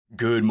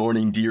Good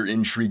morning, dear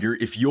intriguer.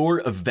 If you're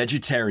a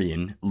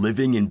vegetarian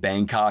living in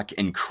Bangkok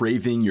and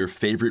craving your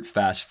favorite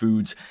fast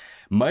foods,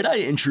 might I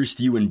interest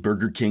you in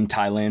Burger King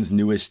Thailand's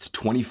newest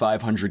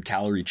 2,500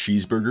 calorie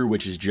cheeseburger,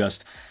 which is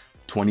just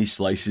 20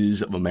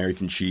 slices of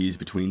American cheese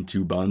between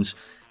two buns?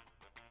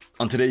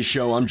 On today's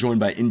show, I'm joined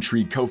by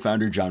Intrigue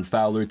co-founder John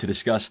Fowler to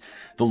discuss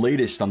the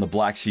latest on the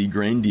Black Sea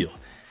grain deal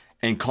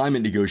and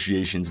climate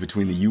negotiations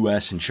between the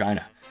US and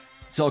China.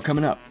 It's all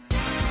coming up.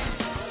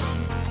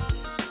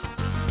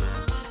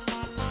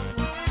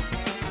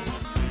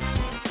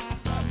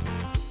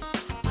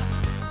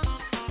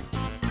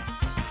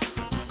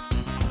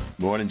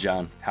 Morning,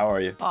 John. How are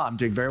you? Oh, I'm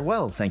doing very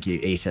well. Thank you,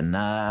 Ethan.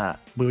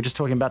 We were just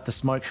talking about the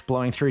smoke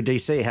blowing through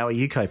DC. How are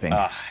you coping?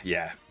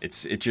 Yeah.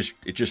 It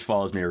just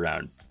follows me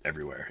around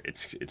everywhere.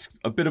 It's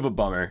a bit of a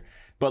bummer,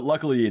 but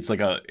luckily it's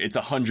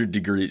 100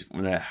 degrees.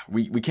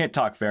 We can't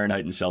talk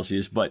Fahrenheit and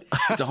Celsius, but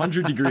it's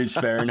 100 degrees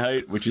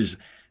Fahrenheit, which is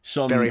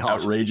some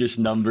outrageous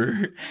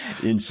number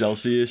in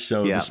Celsius.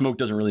 So The smoke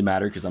doesn't really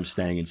matter because I'm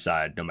staying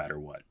inside no matter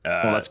what.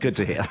 Well, that's good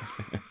to hear.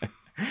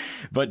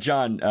 But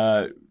John,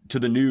 to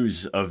the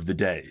news of the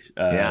day.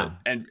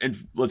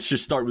 And let's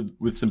just start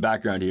with some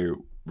background here.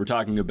 We're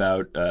talking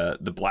about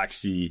the Black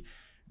Sea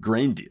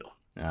grain deal.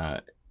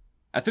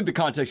 I think the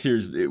context here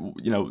is,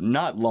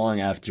 not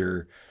long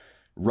after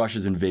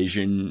Russia's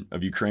invasion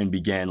of Ukraine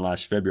began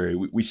last February,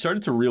 we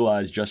started to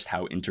realize just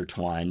how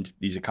intertwined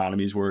these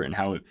economies were and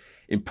how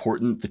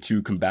important the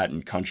two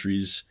combatant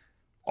countries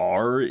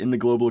are in the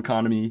global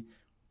economy,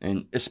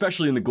 and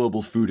especially in the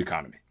global food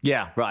economy.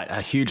 Yeah, right.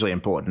 Hugely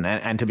important.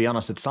 And to be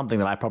honest, it's something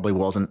that I probably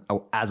wasn't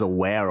as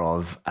aware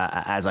of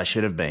as I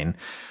should have been.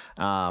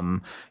 I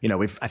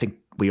think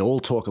we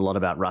all talk a lot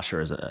about Russia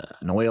as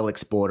an oil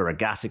exporter, a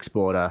gas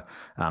exporter,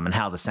 and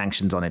how the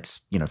sanctions on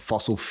its,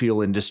 fossil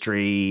fuel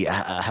industry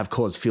have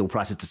caused fuel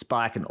prices to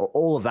spike and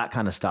all of that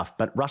kind of stuff.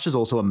 But Russia's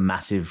also a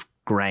massive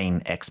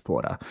grain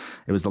exporter.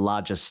 It was the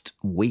largest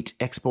wheat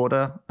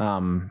exporter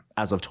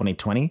as of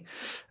 2020.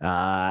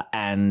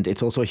 And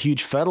it's also a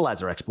huge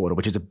fertilizer exporter,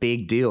 which is a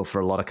big deal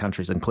for a lot of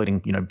countries, including,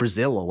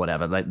 Brazil or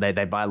whatever.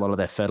 They buy a lot of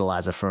their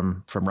fertilizer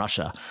from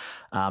Russia.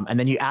 And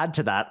then you add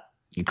to that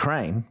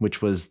Ukraine,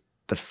 which was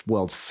the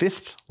world's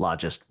fifth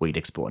largest wheat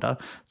exporter,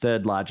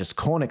 third largest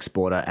corn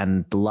exporter,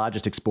 and the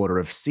largest exporter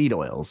of seed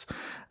oils.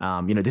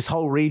 This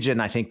whole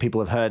region, I think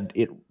people have heard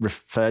it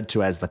referred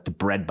to as like the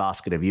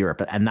breadbasket of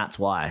Europe, and that's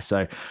why.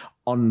 So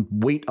on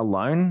wheat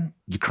alone,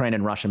 Ukraine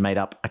and Russia made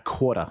up a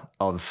quarter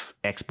of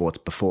exports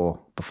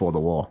before the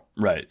war.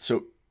 Right.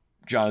 So,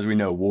 John, as we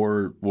know,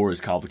 war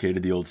is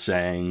complicated. The old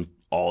saying,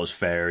 all is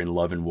fair in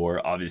love and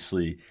war.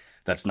 Obviously,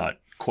 that's not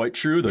quite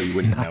true, though you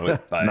wouldn't know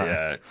it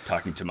by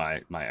talking to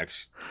my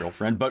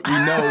ex-girlfriend. But we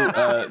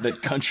know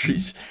that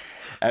countries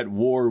at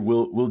war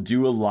will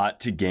do a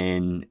lot to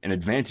gain an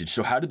advantage.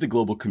 So how did the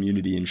global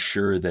community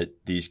ensure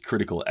that these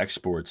critical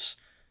exports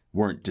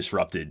weren't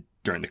disrupted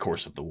during the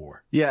course of the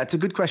war? Yeah, it's a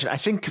good question. I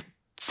think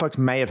folks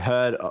may have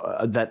heard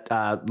that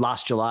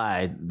last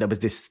July, there was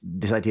this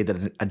idea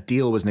that a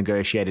deal was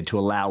negotiated to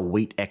allow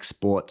wheat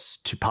exports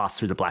to pass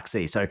through the Black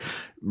Sea. So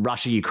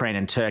Russia, Ukraine,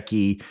 and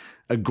Turkey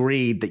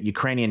agreed that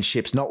Ukrainian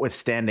ships,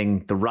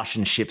 notwithstanding the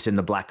Russian ships in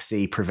the Black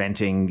Sea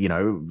preventing,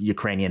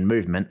 Ukrainian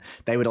movement,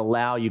 they would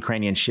allow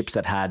Ukrainian ships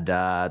that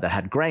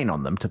had grain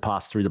on them to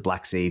pass through the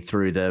Black Sea,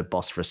 through the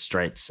Bosphorus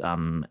Straits,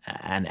 and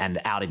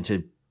out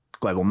into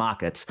global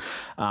markets.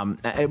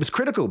 It was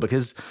critical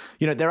because,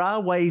 there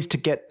are ways to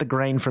get the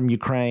grain from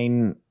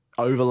Ukraine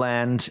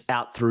overland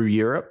out through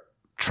Europe,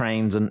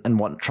 trains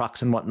and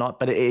trucks and whatnot,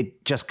 but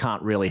it just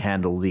can't really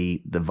handle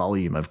the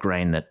volume of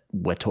grain that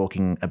we're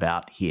talking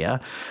about here.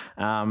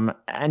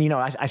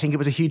 I think it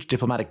was a huge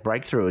diplomatic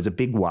breakthrough. It was a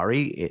big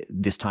worry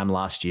this time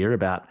last year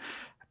about,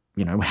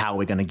 how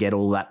we're going to get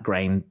all that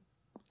grain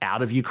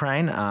out of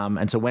Ukraine.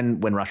 And so when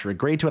Russia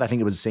agreed to it, I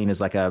think it was seen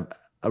as like a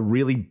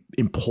really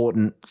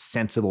important,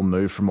 sensible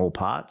move from all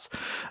parts.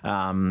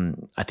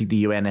 I think the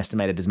UN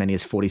estimated as many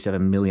as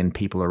 47 million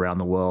people around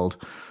the world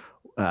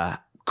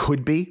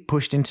could be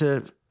pushed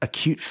into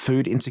acute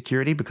food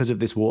insecurity because of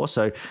this war.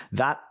 So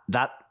that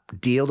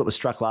deal that was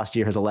struck last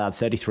year has allowed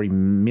 33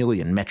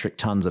 million metric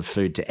tons of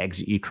food to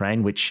exit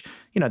Ukraine, which,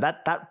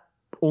 that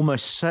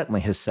almost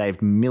certainly has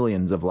saved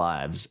millions of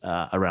lives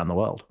around the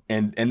world.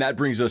 And that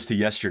brings us to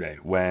yesterday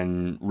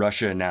when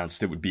Russia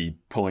announced it would be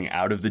pulling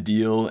out of the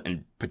deal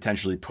and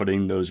potentially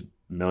putting those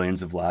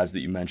millions of lives that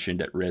you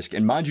mentioned at risk.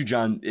 And mind you,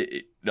 John,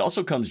 it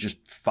also comes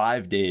just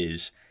 5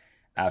 days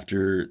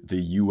after the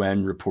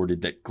UN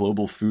reported that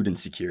global food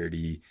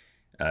insecurity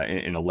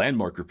in a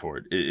landmark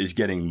report is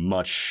getting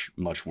much,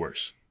 much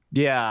worse.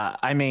 Yeah,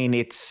 I mean,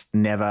 it's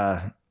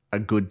never a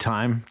good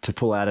time to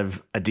pull out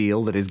of a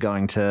deal that is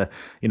going to,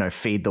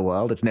 feed the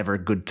world. It's never a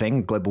good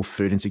thing. Global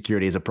food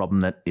insecurity is a problem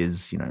that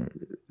is,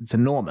 it's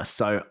enormous.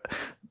 So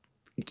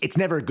it's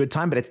never a good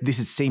time, but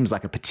seems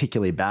like a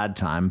particularly bad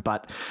time.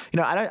 But,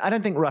 I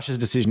don't think Russia's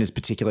decision is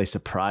particularly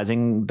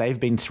surprising. They've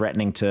been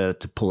threatening to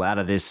pull out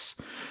of this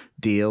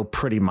deal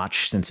pretty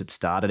much since it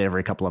started.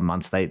 Every couple of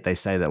months, they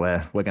say that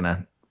we're going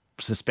to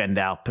suspend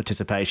our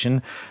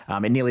participation.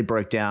 It nearly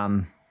broke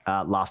down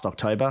last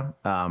October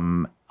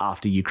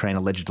after Ukraine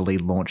allegedly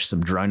launched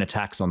some drone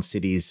attacks on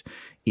cities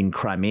in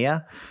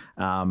Crimea.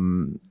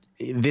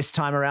 This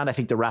time around, I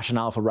think the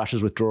rationale for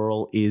Russia's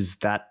withdrawal is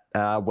that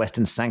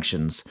Western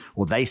sanctions,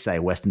 or they say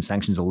Western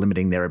sanctions are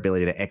limiting their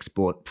ability to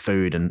export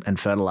food and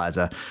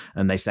fertilizer.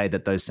 And they say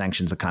that those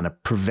sanctions are kind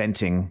of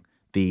preventing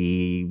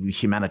the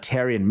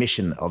humanitarian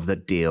mission of the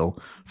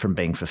deal from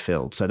being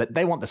fulfilled. So that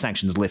they want the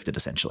sanctions lifted,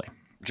 essentially.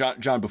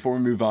 John, before we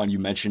move on, you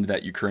mentioned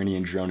that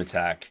Ukrainian drone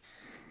attack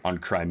on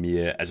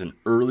Crimea as an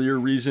earlier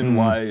reason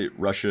why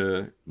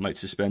Russia might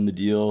suspend the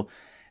deal.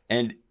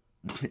 And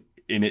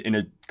in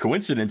a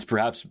coincidence,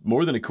 perhaps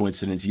more than a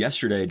coincidence,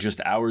 yesterday, just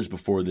hours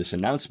before this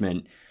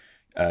announcement,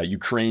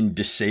 Ukraine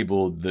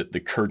disabled the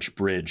Kerch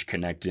bridge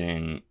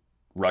connecting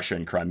Russia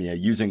and Crimea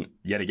using,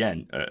 yet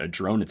again, a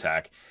drone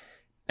attack.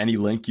 Any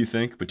link, you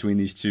think, between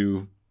these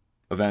two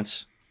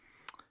events?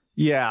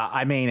 Yeah,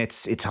 I mean,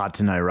 it's hard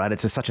to know, right?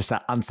 It's such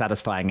a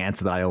unsatisfying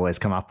answer that I always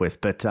come up with.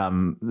 But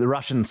the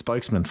Russian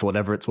spokesman, for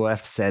whatever it's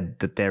worth, said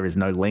that there is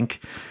no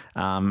link.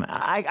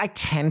 I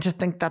tend to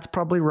think that's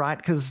probably right,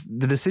 because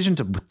the decision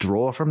to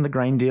withdraw from the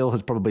grain deal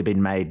has probably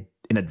been made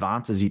in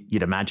advance, as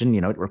you'd imagine.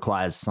 You know, it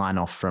requires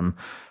sign-off from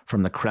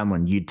the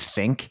Kremlin, you'd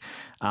think.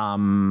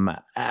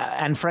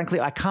 And frankly,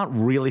 I can't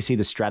really see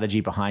the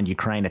strategy behind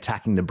Ukraine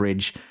attacking the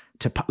bridge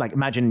to, like,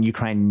 imagine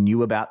Ukraine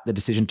knew about the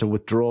decision to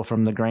withdraw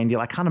from the grain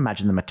deal. I can't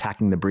imagine them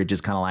attacking the bridge as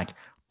kind of like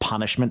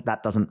punishment.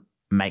 That doesn't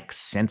make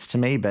sense to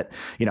me. But,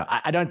 you know,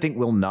 I don't think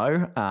we'll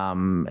know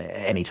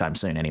anytime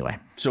soon anyway.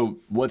 So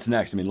what's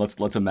next? I mean,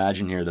 let's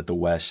imagine here that the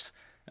West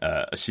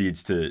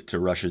accedes to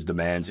Russia's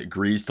demands,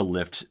 agrees to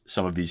lift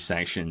some of these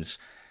sanctions.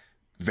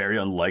 Very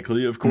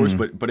unlikely, of course,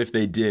 but if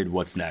they did,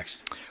 what's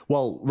next?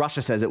 Well,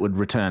 Russia says it would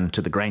return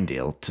to the grain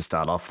deal to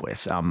start off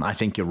with. I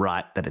think you're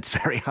right that it's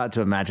very hard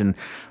to imagine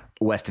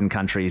Western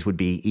countries would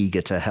be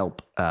eager to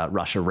help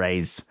Russia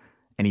raise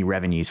any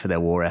revenues for their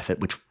war effort,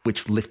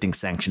 which lifting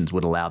sanctions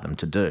would allow them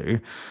to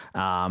do.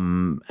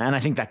 And I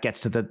think that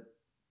gets to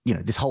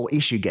this whole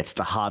issue gets to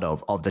the heart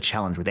of the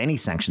challenge with any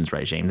sanctions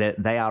regime.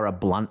 They are a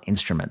blunt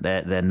instrument.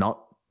 They're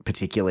not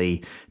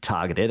particularly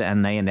targeted,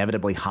 and they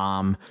inevitably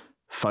harm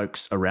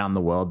folks around the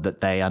world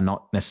that they are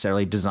not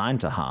necessarily designed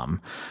to harm.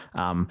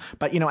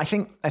 But, you know, I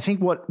think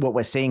what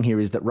we're seeing here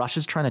is that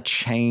Russia's trying to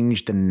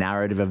change the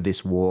narrative of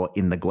this war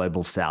in the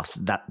global south.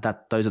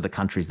 That those are the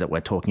countries that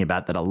we're talking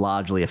about that are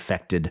largely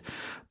affected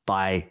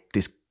by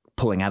this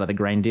pulling out of the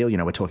grain deal. You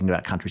know, we're talking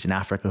about countries in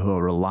Africa who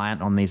are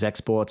reliant on these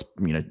exports,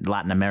 you know,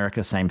 Latin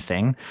America, same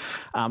thing.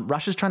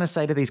 Russia's trying to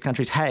say to these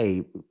countries,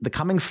 hey, the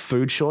coming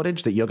food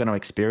shortage that you're going to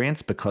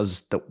experience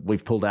because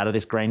we've pulled out of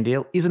this grain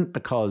deal isn't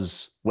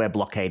because we're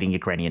blockading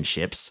Ukrainian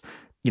ships.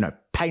 You know,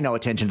 pay no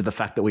attention to the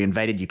fact that we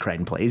invaded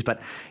Ukraine, please.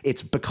 But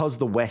it's because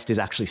the West is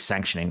actually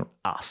sanctioning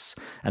us.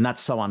 And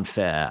that's so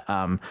unfair.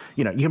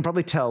 You know, you can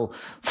probably tell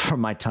from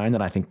my tone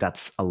that I think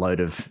that's a load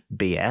of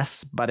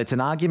BS, but it's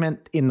an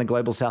argument in the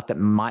global south that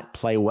might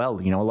play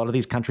well. You know, a lot of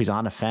these countries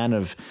aren't a fan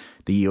of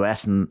the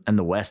US and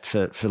the West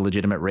for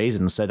legitimate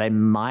reasons. So they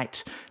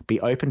might be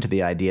open to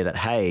the idea that,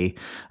 hey,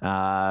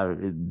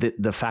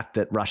 the fact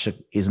that Russia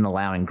isn't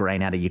allowing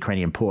grain out of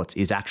Ukrainian ports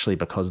is actually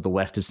because the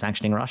West is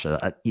sanctioning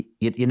Russia.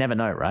 You never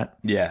know, right?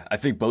 Yeah, I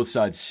think both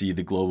sides see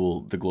the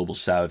global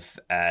south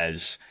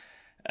as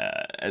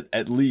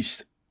at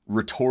least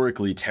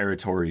rhetorically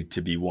territory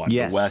to be won.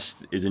 Yes. The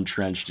West is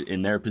entrenched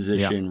in their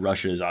position. Yep.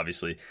 Russia is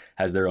obviously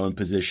has their own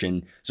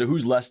position. So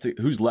who's left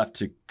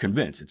to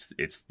convince?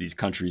 It's these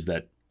countries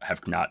that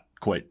have not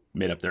quite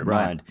made up their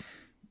mind.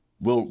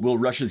 Will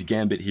Russia's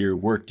gambit here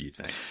work, do you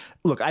think?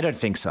 Look, I don't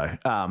think so.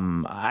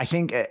 I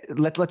think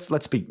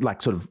let's be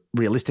like sort of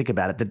realistic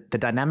about it. The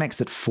dynamics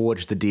that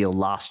forged the deal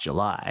last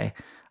July,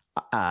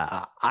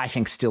 I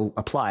think still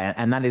apply.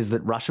 And that is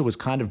that Russia was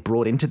kind of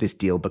brought into this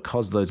deal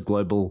because those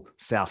global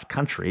south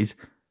countries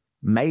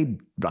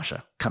made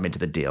Russia come into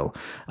the deal.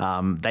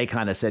 They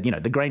kind of said, you know,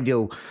 the grain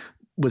deal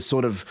was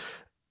sort of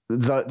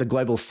the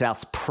global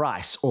south's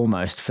price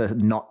almost for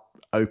not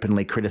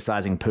openly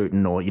criticizing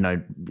Putin or, you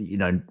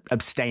know,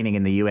 abstaining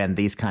in the UN,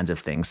 these kinds of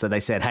things. So they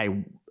said,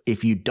 hey,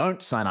 if you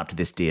don't sign up to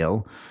this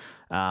deal,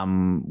 you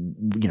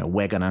know,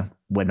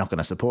 we're not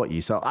gonna support you.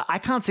 So I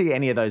can't see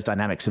any of those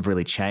dynamics have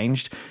really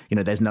changed. You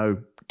know, there's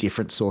no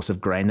different source of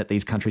grain that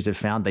these countries have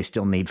found. They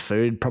still need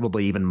food,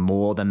 probably even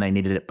more than they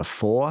needed it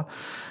before.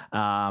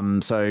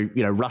 So,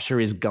 you know, Russia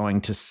is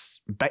going to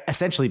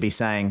essentially be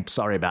saying,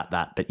 sorry about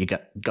that, but you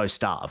go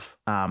starve.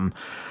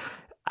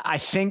 I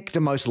think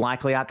the most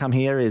likely outcome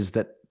here is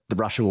that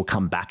Russia will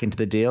come back into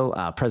the deal.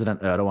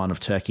 President Erdogan of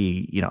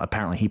Turkey, you know,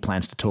 apparently he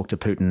plans to talk to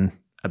Putin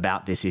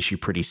about this issue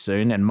pretty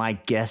soon. And my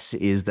guess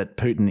is that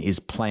Putin is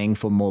playing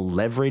for more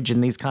leverage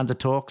in these kinds of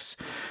talks.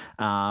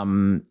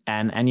 And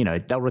you know,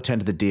 they'll return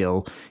to the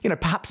deal. You know,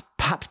 perhaps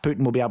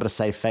Putin will be able to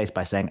save face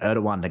by saying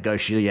Erdogan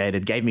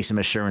negotiated, gave me some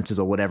assurances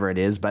or whatever it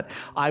is. But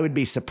I would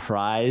be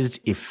surprised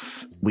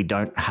if we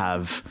don't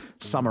have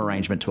some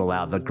arrangement to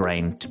allow the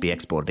grain to be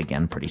exported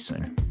again pretty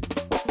soon.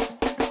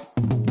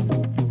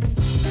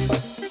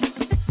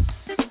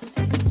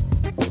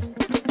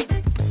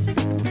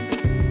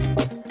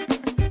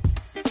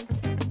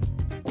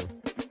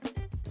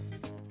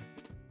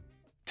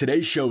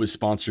 Today's show is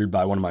sponsored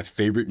by one of my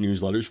favorite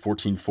newsletters,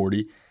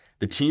 1440.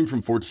 The team from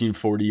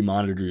 1440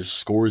 monitors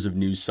scores of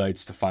news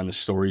sites to find the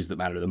stories that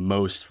matter the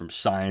most, from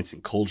science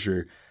and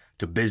culture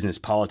to business,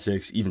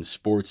 politics, even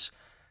sports.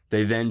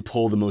 They then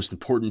pull the most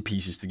important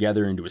pieces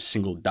together into a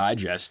single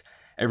digest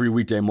every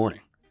weekday morning.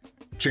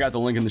 Check out the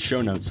link in the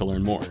show notes to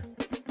learn more.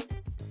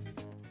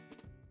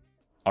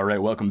 All right,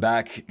 welcome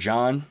back.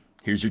 John,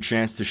 here's your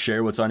chance to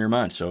share what's on your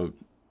mind. So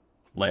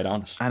lay it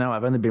on us. I know,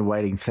 I've only been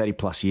waiting 30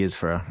 plus years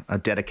for a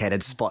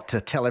dedicated spot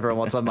to tell everyone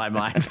what's on my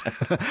mind.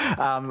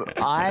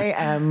 I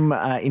am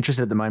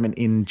interested at the moment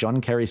in John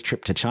Kerry's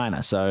trip to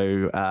China.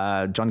 So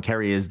John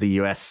Kerry is the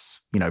US,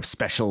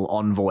 special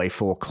envoy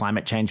for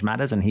climate change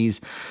matters, and he's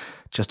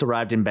just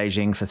arrived in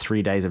Beijing for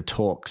 3 days of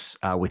talks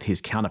with his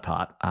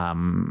counterpart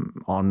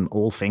on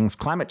all things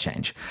climate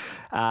change.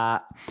 I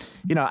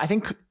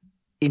think,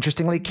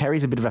 interestingly,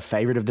 Kerry's a bit of a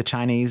favorite of the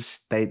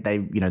Chinese. I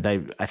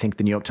think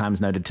the New York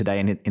Times noted today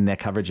in their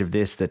coverage of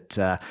this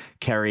that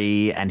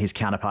Kerry and his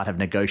counterpart have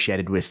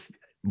negotiated with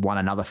one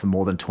another for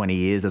more than 20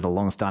 years. There's a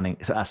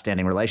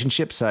long-standing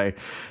relationship. So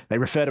they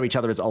refer to each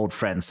other as old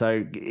friends.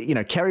 So,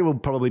 Kerry will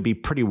probably be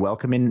pretty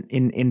welcome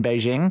in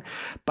Beijing.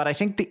 But I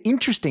think the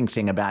interesting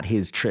thing about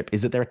his trip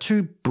is that there are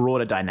two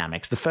broader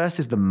dynamics. The first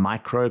is the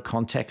micro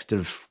context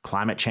of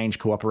climate change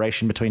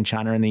cooperation between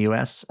China and the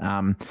US.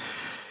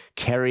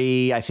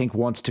 Kerry, I think,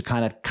 wants to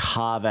kind of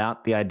carve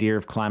out the idea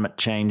of climate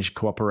change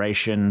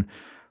cooperation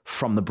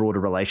from the broader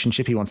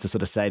relationship. He wants to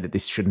sort of say that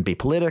this shouldn't be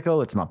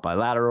political, it's not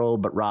bilateral,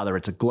 but rather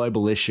it's a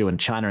global issue, and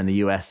China and the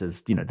US, as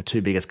the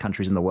two biggest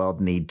countries in the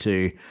world, need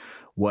to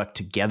work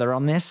together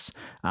on this.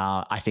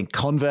 I think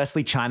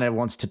conversely, China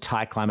wants to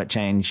tie climate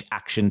change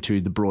action to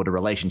the broader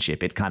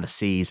relationship. It kind of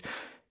sees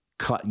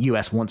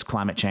US wants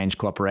climate change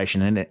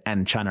cooperation,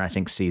 and China, I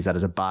think, sees that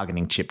as a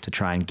bargaining chip to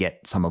try and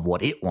get some of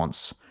what it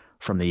wants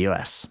from the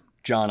US.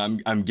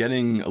 John, I'm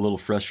getting a little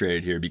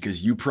frustrated here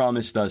because you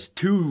promised us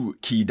two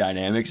key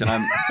dynamics, and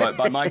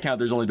by my count,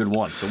 there's only been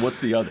one. So what's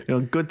the other?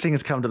 Good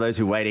things come to those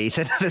who wait,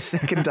 Ethan. The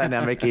second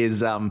dynamic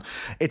is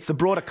it's the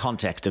broader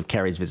context of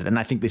Kerry's visit, and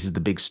I think this is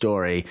the big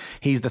story.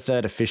 He's the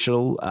third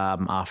official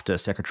after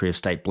Secretary of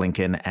State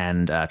Blinken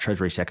and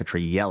Treasury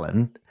Secretary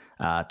Yellen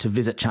to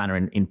visit China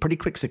in pretty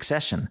quick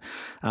succession.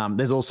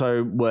 There's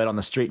also word on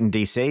the street in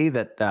D.C.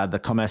 that the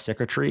Commerce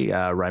Secretary,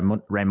 Gina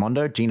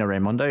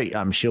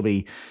Raimondo, she'll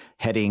be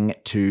heading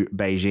to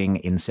Beijing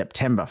in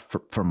September,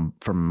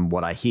 from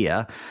what I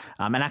hear.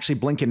 And actually,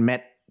 Blinken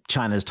met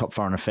China's top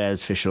foreign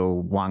affairs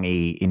official, Wang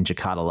Yi, in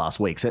Jakarta last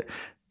week. So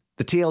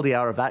the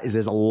TLDR of that is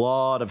there's a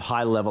lot of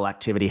high-level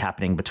activity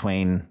happening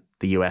between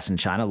the US and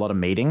China, a lot of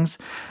meetings.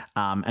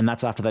 And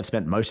that's after they've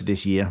spent most of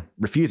this year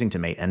refusing to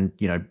meet and,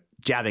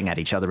 jabbing at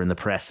each other in the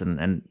press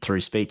and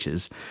through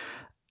speeches.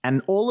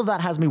 And all of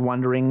that has me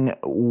wondering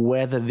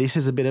whether this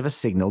is a bit of a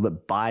signal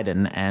that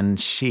Biden and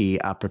Xi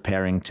are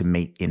preparing to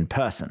meet in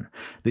person.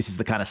 This is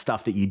the kind of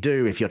stuff that you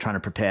do if you're trying to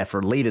prepare for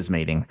a leaders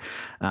meeting.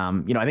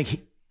 I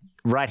think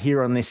right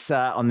here on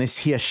this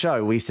here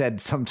show, we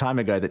said some time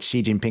ago that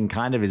Xi Jinping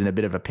kind of is in a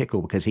bit of a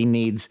pickle because he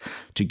needs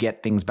to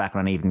get things back on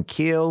an even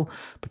keel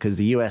because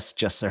the US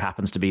just so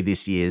happens to be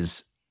this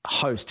year's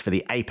host for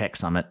the APEC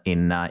summit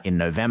in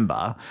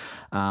November.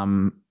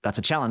 That's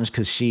a challenge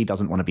because Xi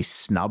doesn't want to be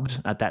snubbed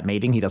at that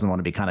meeting. He doesn't want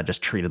to be kind of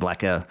just treated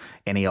like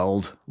any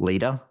old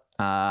leader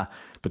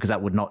because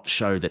that would not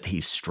show that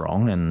he's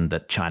strong and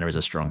that China is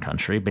a strong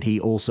country. But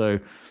he also,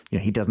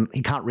 he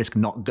can't risk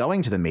not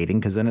going to the meeting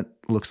because then it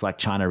looks like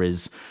China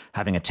is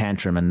having a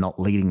tantrum and not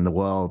leading the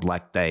world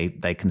like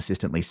they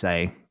consistently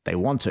say they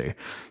want to.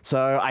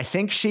 So I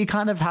think Xi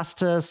kind of has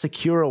to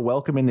secure a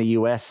welcome in the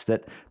US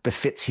that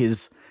befits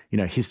his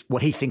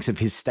what he thinks of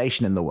his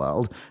station in the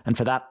world. And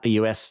for that, the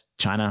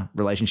US-China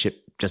relationship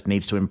just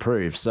needs to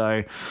improve.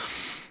 So,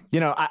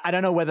 I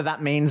don't know whether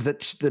that means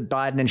that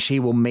Biden and Xi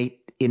will meet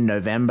in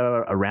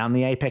November around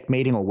the APEC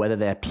meeting or whether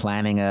they're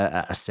planning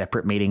a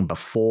separate meeting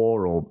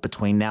before or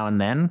between now and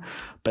then.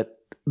 But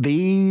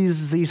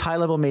these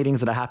high-level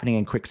meetings that are happening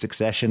in quick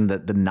succession,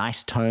 the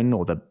nice tone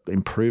or the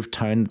improved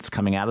tone that's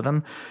coming out of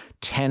them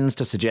tends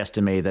to suggest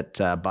to me that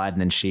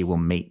Biden and Xi will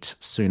meet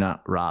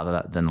sooner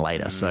rather than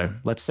later. So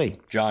let's see.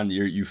 John,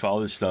 you follow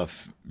this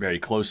stuff very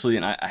closely,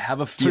 and I have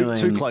a feeling...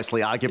 Too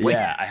closely, arguably.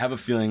 Yeah, I have a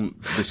feeling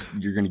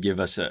you're going to give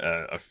us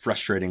a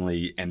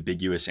frustratingly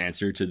ambiguous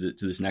answer to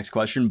this next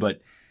question,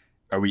 but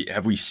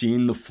have we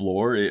seen the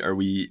floor?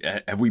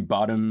 Have we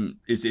bottomed?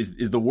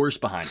 Is the worst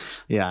behind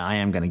us? Yeah, I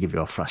am going to give you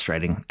a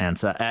frustrating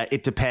answer.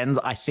 It depends.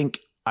 I think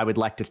I would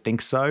like to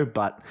think so,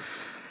 but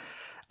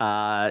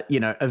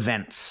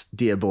events,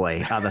 dear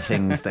boy, are the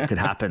things that could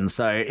happen.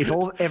 So if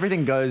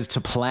everything goes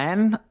to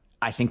plan,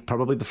 I think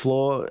probably the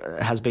floor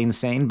has been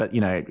seen, but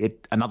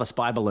another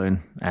spy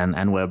balloon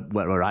and we're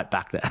right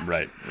back there.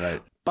 Right.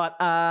 But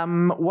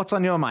what's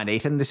on your mind,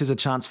 Ethan? This is a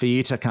chance for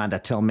you to kind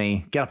of tell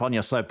me, get up on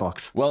your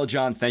soapbox. Well,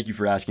 John, thank you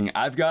for asking.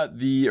 I've got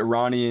the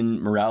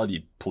Iranian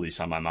morality police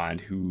on my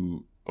mind,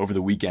 who over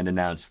the weekend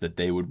announced that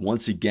they would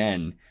once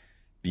again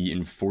be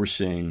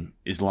enforcing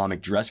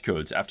Islamic dress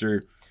codes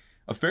after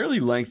a fairly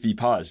lengthy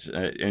pause.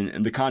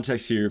 And the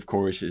context here, of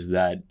course, is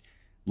that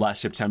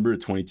last September, a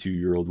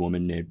 22-year-old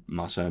woman named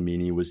Mahsa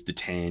Amini was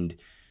detained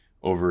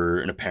over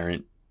an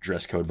apparent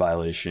dress code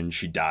violation.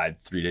 She died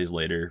 3 days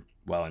later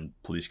while in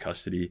police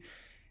custody.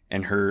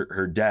 And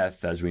her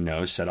death, as we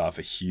know, set off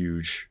a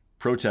huge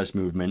protest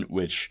movement,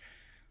 which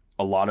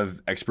a lot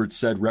of experts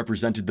said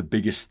represented the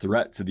biggest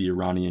threat to the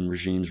Iranian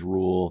regime's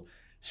rule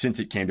since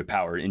it came to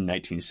power in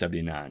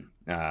 1979.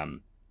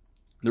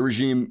 The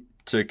regime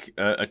took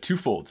a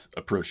twofold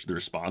approach to the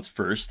response.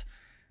 First,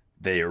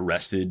 they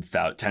arrested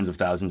tens of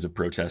thousands of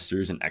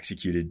protesters and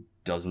executed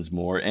dozens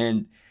more.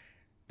 And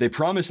they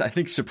promised, I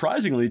think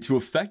surprisingly, to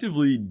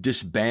effectively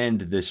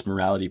disband this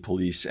morality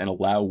police and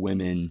allow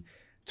women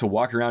to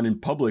walk around in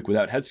public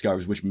without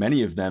headscarves, which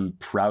many of them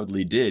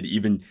proudly did.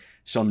 Even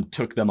some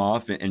took them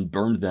off and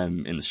burned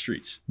them in the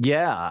streets.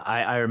 Yeah,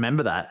 I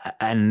remember that.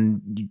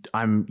 And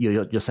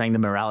you're saying the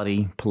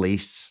morality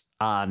police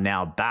are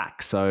now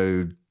back.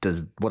 So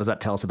what does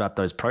that tell us about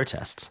those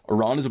protests?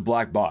 Iran is a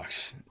black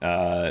box.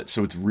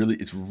 So it's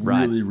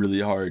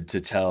really hard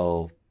to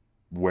tell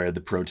where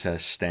the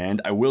protests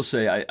stand. I will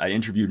say I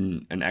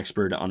interviewed an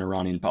expert on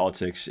Iranian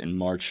politics in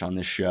March on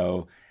this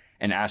show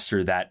and asked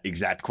her that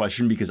exact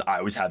question because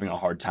I was having a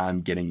hard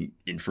time getting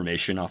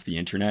information off the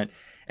internet.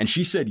 And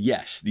she said,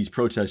 yes, these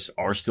protests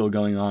are still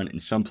going on. In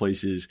some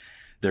places,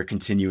 they're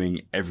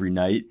continuing every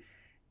night.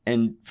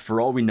 And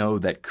for all we know,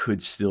 that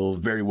could still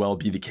very well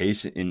be the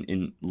case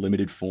in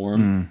limited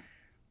form.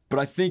 But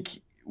I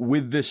think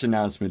with this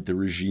announcement, the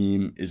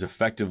regime is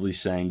effectively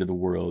saying to the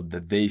world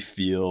that they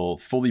feel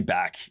fully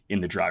back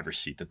in the driver's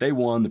seat, that they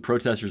won, the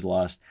protesters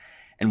lost,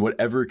 and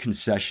whatever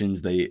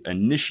concessions they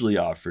initially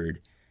offered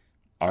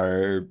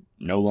are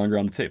no longer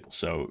on the table.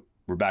 So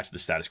we're back to the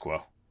status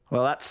quo.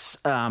 Well, that's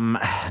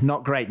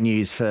not great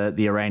news for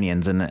the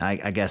Iranians, and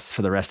I guess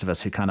for the rest of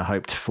us who kind of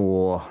hoped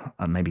for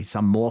maybe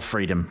some more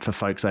freedom for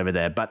folks over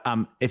there. But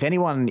if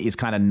anyone is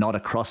kind of not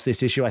across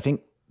this issue, I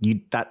think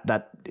that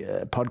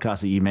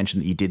podcast that you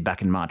mentioned that you did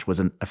back in March was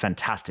a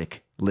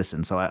fantastic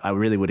listen. So I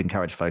really would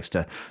encourage folks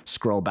to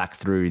scroll back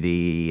through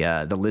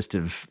the list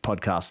of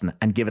podcasts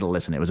and give it a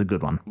listen. It was a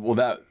good one. Well,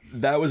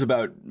 that was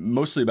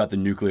mostly about the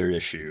nuclear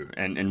issue,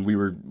 and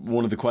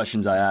one of the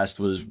questions I asked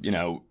was,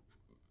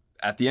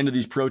 at the end of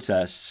these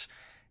protests,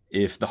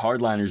 if the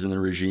hardliners in the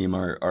regime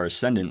are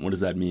ascendant, what does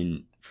that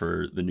mean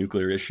for the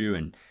nuclear issue?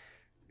 And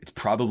it's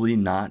probably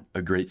not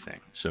a great thing.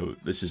 So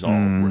this is all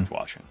worth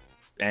watching.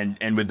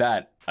 And with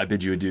that, I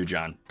bid you adieu,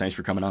 John. Thanks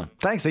for coming on.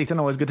 Thanks, Ethan.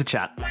 Always good to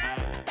chat.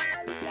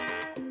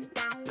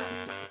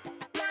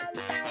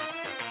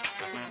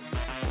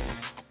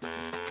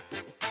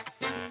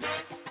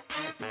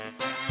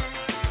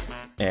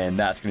 And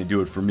that's going to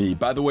do it for me.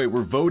 By the way,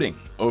 we're voting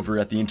over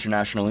at the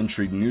International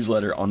Intrigue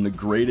newsletter on the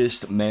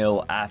greatest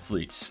male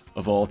athletes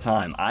of all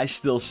time. I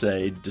still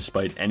say,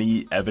 despite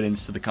any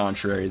evidence to the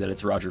contrary, that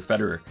it's Roger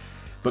Federer.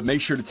 But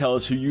make sure to tell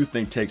us who you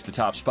think takes the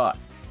top spot.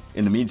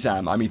 In the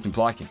meantime, I'm Ethan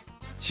Plotkin.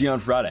 See you on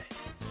Friday.